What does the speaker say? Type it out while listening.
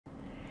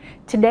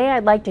Today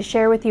I'd like to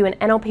share with you an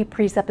NLP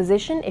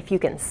presupposition. If you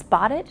can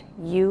spot it,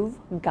 you've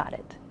got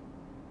it.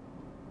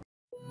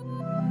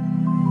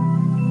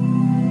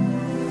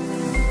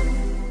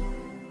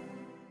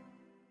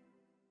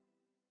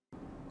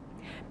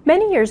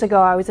 Many years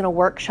ago, I was in a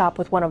workshop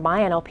with one of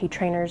my NLP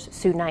trainers,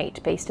 Sue Knight,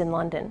 based in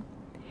London.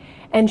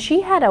 And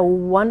she had a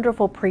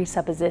wonderful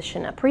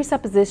presupposition. A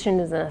presupposition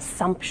is an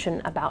assumption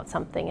about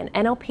something, and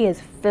NLP is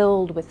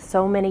filled with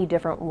so many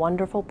different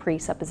wonderful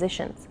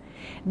presuppositions.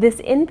 This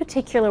in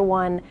particular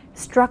one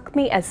struck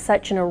me as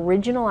such an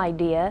original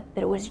idea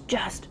that it was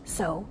just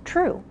so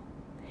true.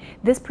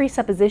 This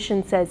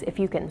presupposition says if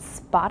you can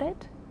spot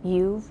it,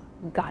 you've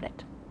got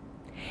it.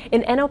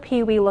 In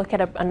NLP, we look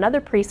at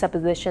another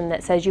presupposition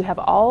that says you have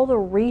all the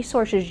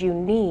resources you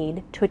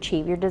need to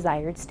achieve your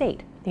desired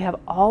state. You have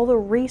all the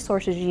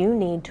resources you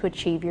need to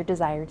achieve your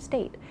desired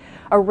state.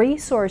 A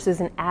resource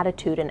is an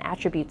attitude, an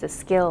attribute, a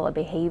skill, a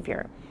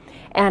behavior.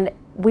 And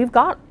we've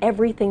got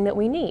everything that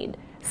we need.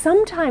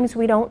 Sometimes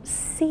we don't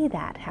see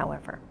that,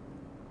 however.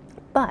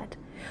 But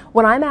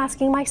when I'm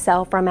asking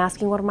myself or I'm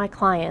asking one of my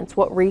clients,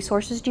 what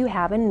resources do you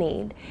have and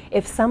need?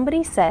 If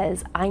somebody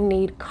says, I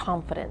need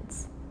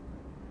confidence,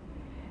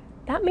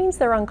 that means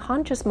their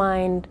unconscious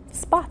mind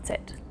spots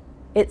it.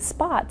 It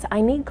spots,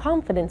 I need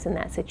confidence in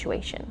that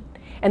situation.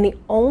 And the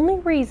only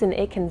reason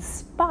it can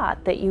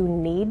spot that you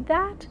need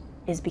that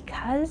is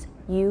because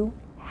you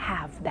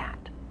have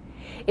that.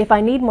 If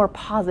I need more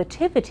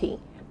positivity,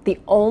 the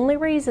only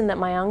reason that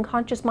my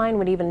unconscious mind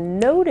would even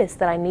notice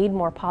that I need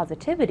more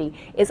positivity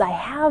is I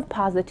have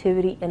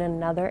positivity in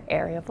another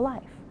area of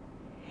life.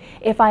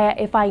 If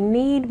I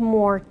need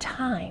more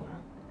time,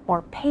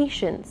 more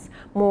patience,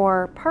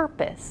 more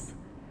purpose,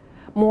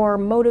 more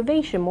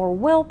motivation, more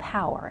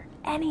willpower,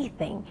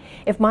 anything.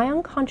 If my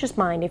unconscious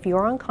mind, if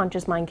your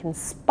unconscious mind can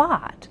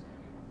spot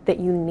that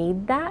you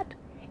need that,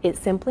 it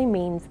simply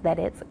means that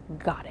it's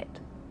got it.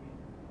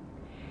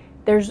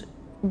 There's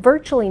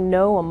virtually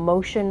no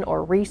emotion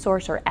or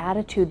resource or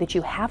attitude that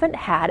you haven't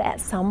had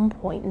at some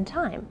point in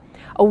time.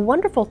 A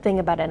wonderful thing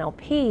about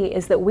NLP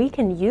is that we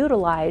can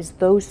utilize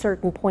those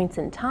certain points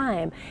in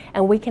time,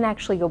 and we can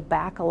actually go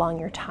back along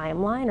your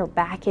timeline or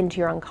back into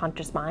your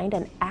unconscious mind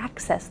and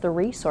access the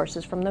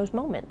resources from those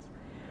moments.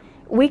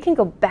 We can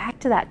go back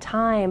to that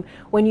time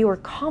when you were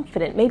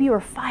confident. Maybe you were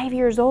 5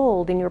 years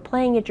old and you were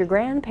playing at your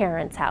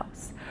grandparents'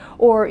 house,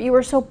 or you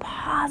were so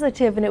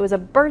positive and it was a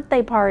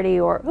birthday party,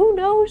 or who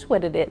knows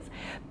what it is.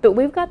 But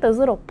we've got those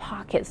little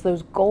pockets,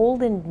 those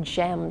golden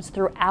gems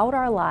throughout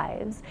our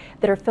lives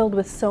that are filled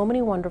with so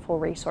many wonderful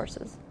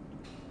resources.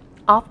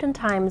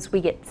 Oftentimes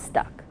we get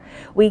stuck.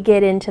 We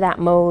get into that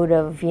mode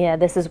of, yeah,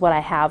 this is what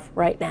I have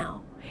right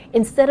now,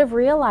 instead of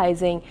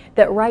realizing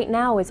that right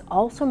now is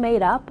also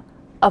made up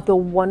of the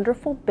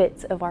wonderful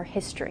bits of our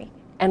history,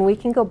 and we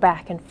can go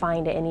back and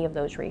find any of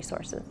those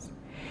resources.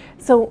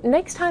 So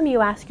next time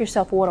you ask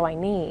yourself, what do I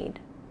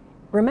need?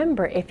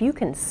 Remember, if you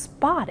can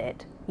spot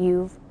it,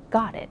 you've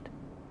got it.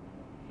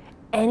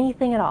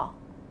 Anything at all.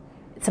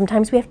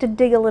 Sometimes we have to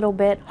dig a little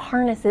bit,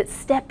 harness it,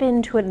 step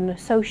into it, and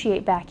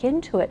associate back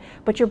into it,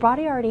 but your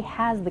body already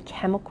has the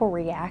chemical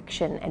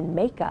reaction and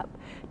makeup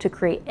to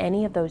create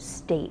any of those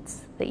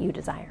states that you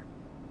desire.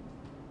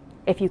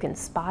 If you can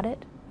spot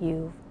it,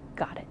 you've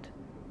got it.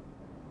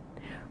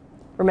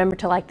 Remember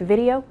to like the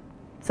video,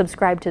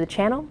 subscribe to the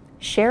channel,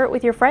 share it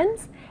with your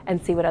friends,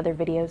 and see what other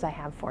videos I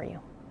have for you.